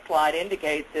final slide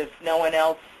indicates, if no one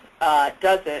else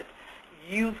does it,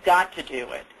 you've got to do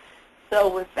it. So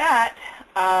with that,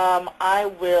 I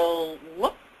will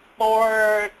look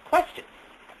for questions.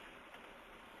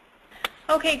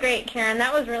 Okay, great, Karen.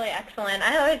 That was really excellent.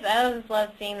 I always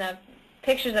love seeing the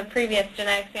pictures of previous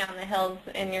Genetics Day on the Hills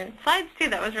in your slides too.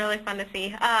 That was really fun to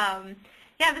see.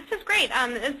 Yeah, this is great.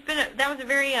 That was a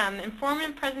very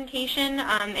informative presentation.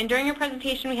 And during your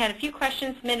presentation, we had a few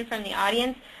questions submitted from the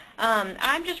audience.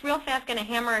 I'm just real fast going to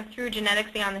hammer through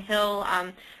Genetics Day on the Hill,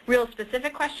 real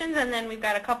specific questions, and then we've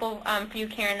got a couple for you,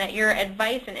 Karen, that your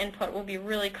advice and input will be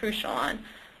really crucial on.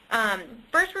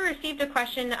 First, we received a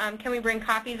question, can we bring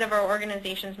copies of our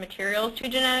organization's materials to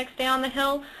Genetics Day on the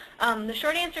Hill? The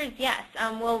short answer is yes.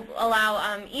 We'll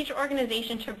allow each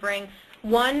organization to bring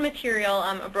one material,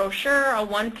 a brochure, a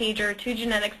one-pager to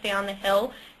Genetics Day on the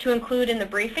Hill to include in the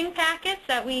briefing packets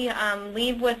that we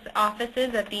leave with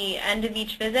offices at the end of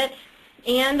each visit,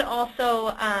 and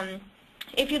also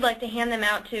if you'd like to hand them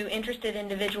out to interested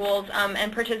individuals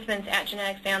and participants at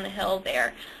Genetics Day on the Hill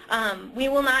there. We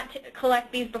will not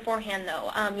collect these beforehand,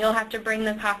 though. You'll have to bring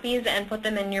the copies and put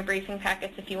them in your briefing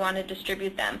packets if you want to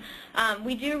distribute them.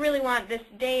 We do really want, this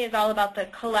day is all about the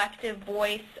collective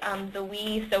voice, the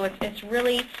we, so it's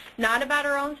really not about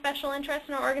our own special interests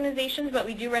in our organizations, but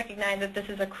we do recognize that this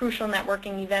is a crucial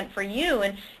networking event for you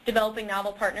in developing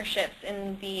novel partnerships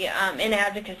in the in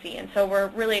advocacy, and so we're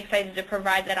really excited to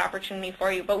provide that opportunity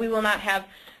for you. But we will not have,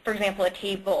 for example, a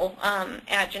table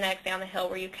at Genetics Day on the Hill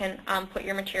where you can put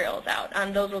your materials out.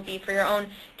 Those will be for your own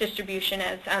distribution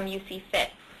as you see fit.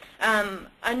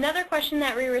 Another question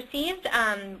that we received,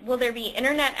 will there be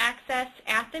internet access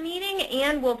at the meeting,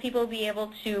 and will people be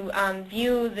able to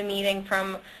view the meeting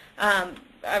from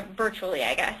virtually,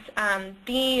 I guess?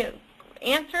 The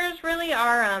answers really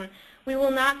are we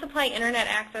will not supply internet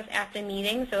access at the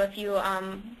meeting, so if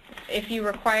you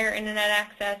require internet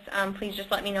access, please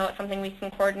just let me know. It's something we can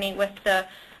coordinate with the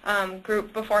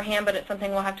group beforehand, but it's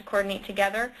something we'll have to coordinate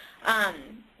together.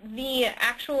 The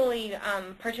actually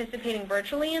participating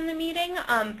virtually in the meeting,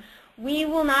 we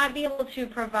will not be able to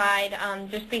provide,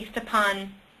 just based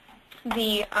upon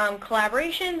the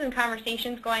collaborations and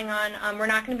conversations going on, we're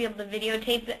not going to be able to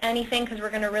videotape anything because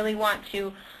we're going to really want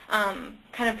to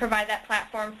kind of provide that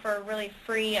platform for really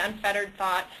free, unfettered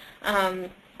thought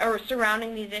or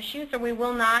surrounding these issues. So we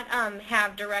will not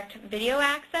have direct video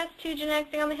access to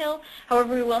Genetics Day on the Hill.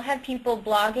 However, we will have people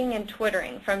blogging and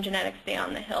twittering from Genetics Day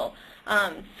on the Hill.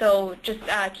 So just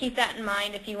keep that in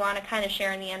mind if you want to kind of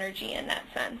share in the energy in that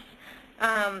sense.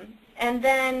 And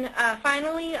then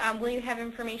finally, will you have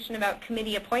information about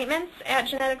committee appointments at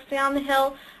Genetics Day on the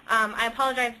Hill? I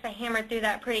apologize if I hammered through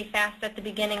that pretty fast at the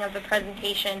beginning of the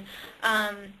presentation.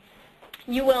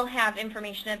 You will have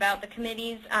information about the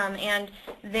committees and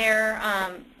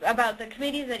about the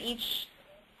committees that each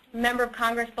member of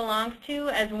Congress belongs to,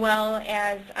 as well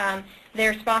as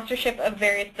their sponsorship of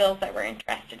various bills that we're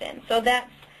interested in. So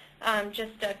that's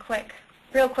just a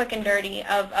real quick and dirty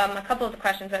of a couple of the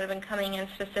questions that have been coming in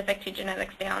specific to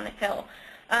Genetics Day on the Hill.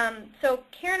 So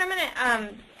Karen, I'm going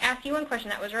to ask you one question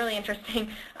that was really interesting,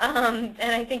 and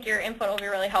I think your input will be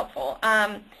really helpful.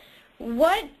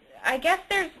 I guess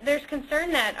there's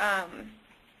concern that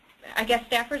I guess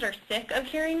staffers are sick of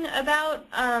hearing about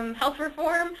health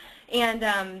reform, and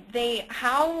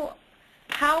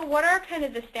what are kind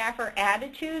of the staffer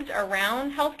attitudes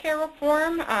around healthcare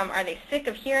reform? Are they sick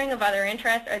of hearing of other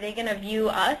interests? Are they going to view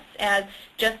us as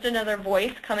just another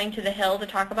voice coming to the Hill to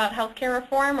talk about healthcare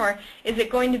reform, or is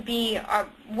it going to be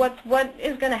what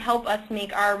is going to help us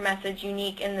make our message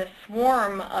unique in the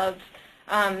swarm of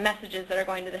messages that are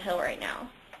going to the Hill right now?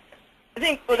 I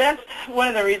think, well, that's one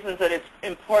of the reasons that it's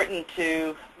important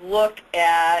to look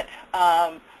at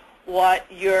what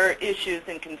your issues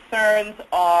and concerns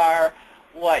are,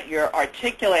 what you're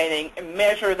articulating, and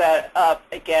measure that up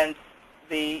against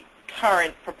the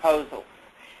current proposals,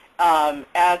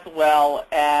 as well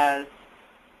as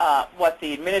what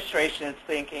the administration is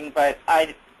thinking. But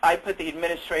I put the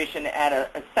administration at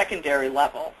a secondary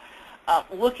level,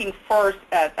 looking first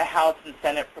at the House and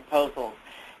Senate proposals,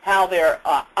 how there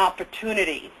are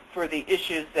opportunities for the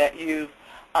issues that you've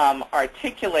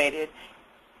articulated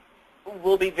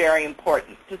will be very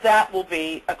important, because that will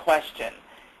be a question.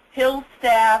 Hill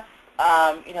staff,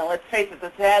 let's face it,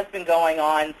 this has been going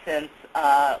on since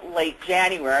late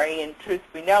January, and truth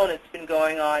be known, it's been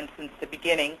going on since the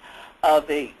beginning of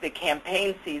the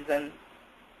campaign season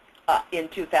in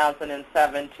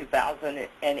 2007,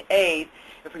 2008.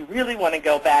 If we really want to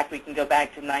go back, we can go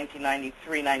back to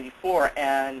 1993, 94,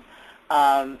 and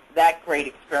that great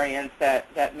experience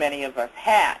that many of us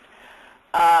had.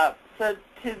 So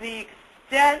to the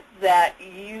extent that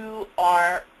you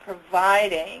are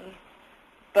providing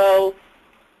both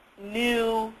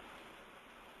new,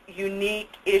 unique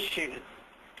issues,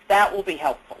 that will be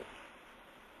helpful.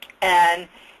 And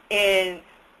in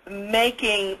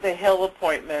making the Hill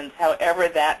appointments, however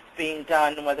that's being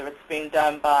done, whether it's being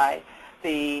done by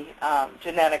the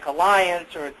Genetic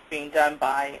Alliance or it's being done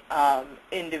by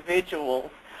individuals,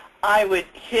 I would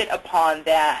hit upon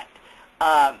that.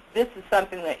 This is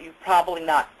something that you've probably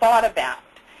not thought about,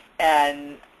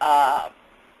 and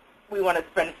we want to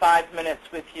spend 5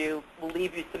 minutes with you. We'll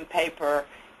leave you some paper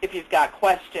if you've got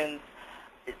questions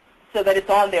so that it's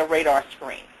on their radar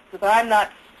screen. Because I'm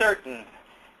not certain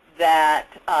that,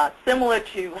 similar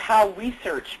to how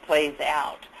research plays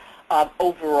out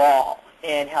overall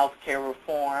in healthcare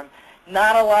reform,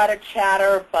 not a lot of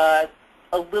chatter, but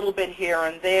a little bit here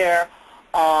and there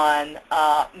on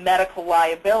medical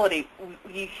liability.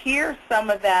 You hear some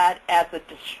of that as a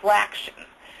distraction.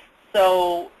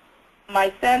 So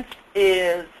my sense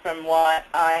is, from what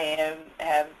I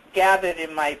have gathered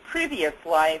in my previous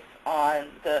life on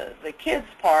the kids'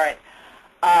 part,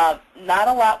 not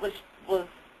a lot was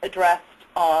addressed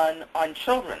on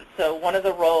children. So one of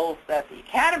the roles that the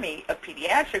Academy of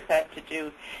Pediatrics had to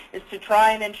do is to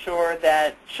try and ensure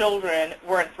that children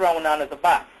weren't thrown under the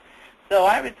bus. So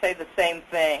I would say the same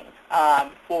thing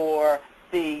for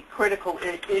the critical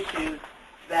issues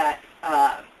that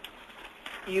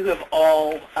you have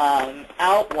all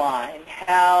outlined.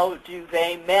 How do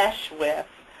they mesh with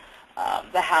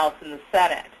the House and the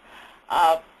Senate?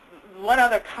 One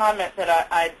other comment that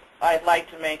I'd like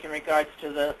to make in regards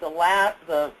to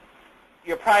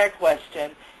your prior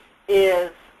question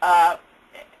is on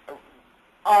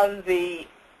the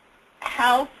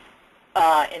House,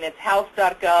 in its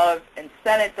House.gov and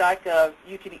Senate.gov,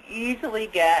 you can easily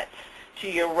get to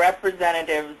your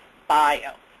representative's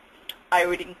bio. I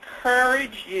would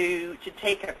encourage you to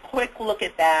take a quick look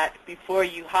at that before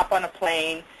you hop on a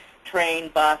plane,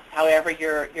 train, bus, however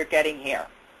you're getting here.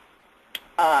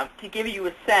 To give you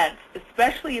a sense,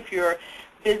 especially if you're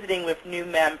visiting with new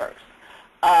members,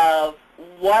 of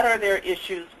what are their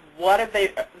issues, what are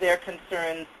their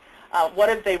concerns, what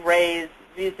have they raised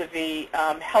vis-a-vis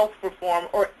health reform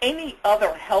or any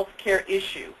other health care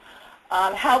issue,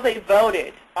 how they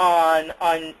voted on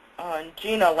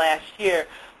GINA last year,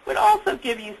 would also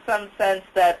give you some sense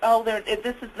that, oh,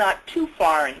 this is not too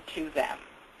foreign to them.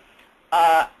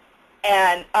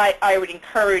 And I would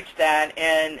encourage that,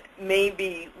 and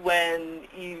maybe when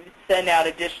you send out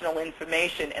additional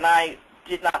information, and I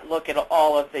did not look at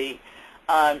all of the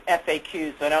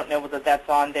FAQs, so I don't know whether that's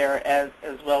on there as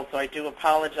well, so I do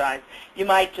apologize. You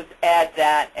might just add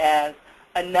that as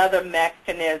another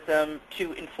mechanism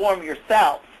to inform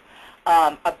yourself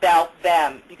about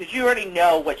them, because you already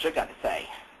know what you're going to say.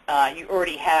 You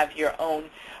already have your own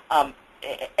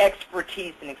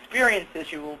expertise and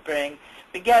experiences you will bring.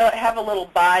 But have a little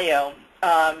bio.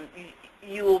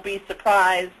 You will be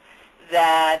surprised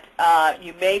that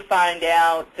you may find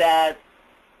out that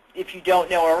if you don't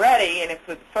know already, and if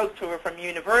with folks who are from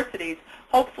universities,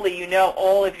 hopefully you know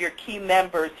all of your key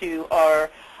members who are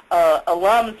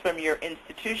alums from your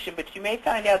institution, but you may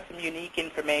find out some unique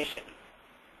information.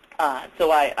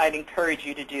 So I'd encourage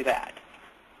you to do that.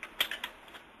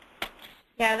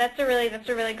 Yeah, that's a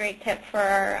really great tip for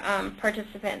our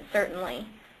participants, certainly.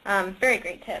 Very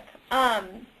great tip.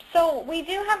 So we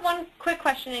do have one quick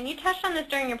question, and you touched on this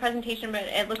during your presentation, but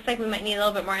it looks like we might need a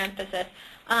little bit more emphasis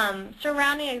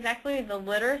surrounding exactly the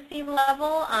literacy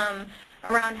level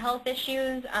around health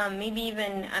issues, maybe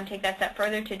even take that step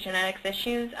further to genetics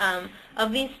issues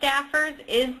of these staffers.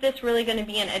 Is this really going to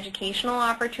be an educational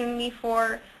opportunity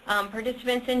for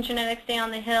participants in Genetics Day on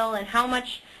the Hill, and how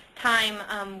much time?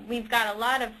 We've got a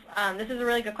lot of, this is a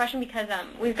really good question because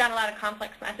we've got a lot of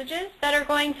complex messages that are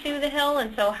going to the Hill,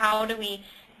 and so how do we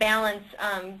balance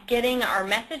getting our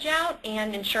message out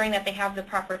and ensuring that they have the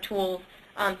proper tools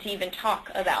to even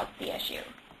talk about the issue?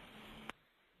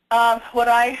 What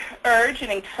I urge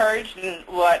and encourage, and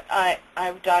what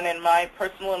I've done in my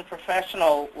personal and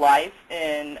professional life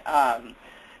in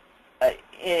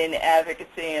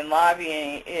advocacy and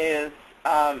lobbying, is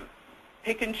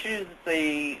pick and choose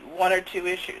the one or two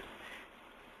issues.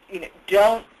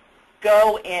 Don't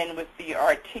go in with the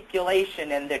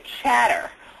articulation and the chatter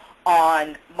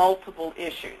on multiple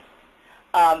issues.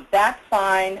 That's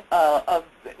fine, of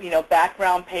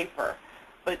background paper,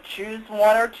 but choose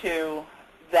one or two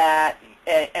that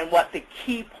and what the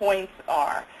key points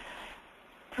are.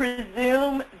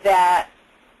 Presume that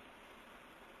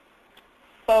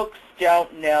folks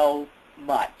don't know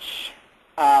much.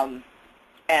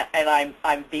 And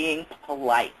I'm being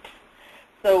polite.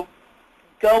 So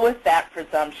go with that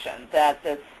presumption that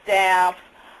the staff,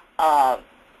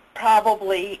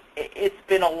 probably it's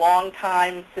been a long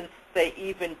time since they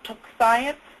even took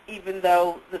science, even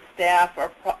though the staff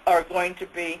are going to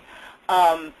be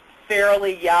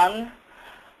fairly young.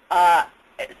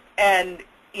 And,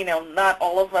 not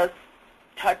all of us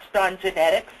touched on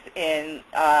genetics in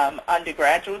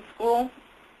undergraduate school,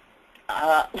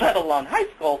 let alone high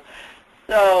school.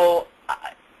 So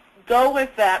go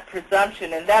with that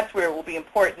presumption, and that's where it will be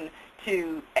important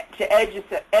to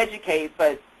educate,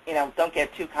 but don't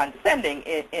get too condescending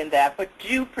in that. But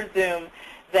do presume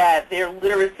that their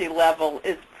literacy level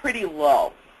is pretty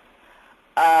low,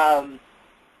 and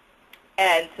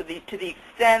to the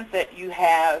extent that you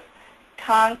have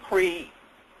concrete,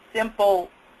 simple,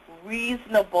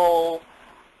 reasonable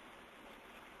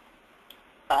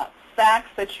facts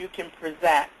that you can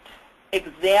present,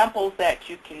 examples that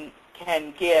you can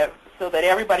give so that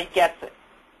everybody gets it.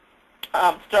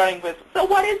 Starting with, so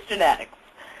what is genetics?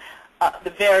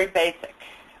 the very basic.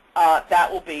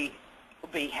 That will be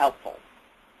helpful.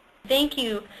 Thank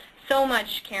you so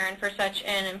much, Karen, for such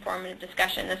an informative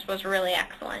discussion. This was really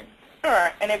excellent.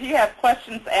 Sure. And if you have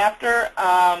questions after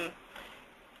and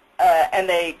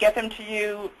they get them to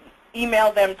you,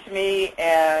 email them to me,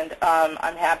 and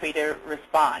I'm happy to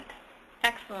respond.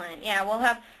 Excellent. Yeah, we'll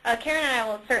have, Karen and I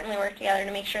will certainly work together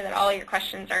to make sure that all your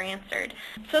questions are answered.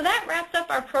 So that wraps up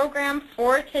our program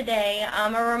for today.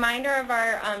 A reminder of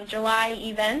our July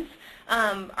events.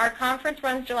 Our conference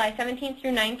runs July 17th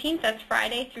through 19th. That's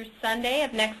Friday through Sunday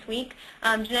of next week.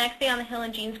 Genetics Day on the Hill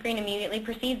and Gene Screen immediately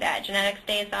precede that. Genetics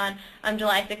Day is on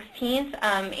July 16th,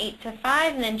 8 to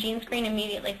 5, and then Gene Screen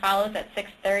immediately follows at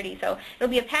 6:30. So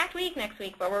it'll be a packed week next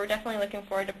week, but we're definitely looking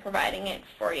forward to providing it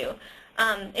for you.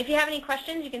 If you have any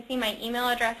questions, you can see my email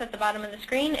address at the bottom of the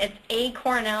screen. It's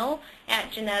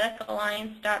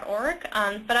acornell@geneticalliance.org.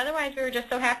 But otherwise, we were just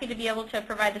so happy to be able to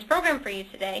provide this program for you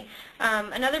today.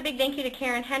 Another big thank you to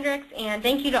Karen Hendricks, and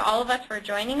thank you to all of us for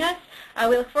joining us.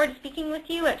 We look forward to speaking with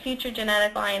you at future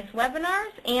Genetic Alliance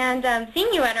webinars and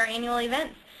seeing you at our annual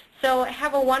events. So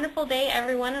have a wonderful day,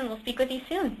 everyone, and we'll speak with you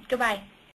soon. Goodbye.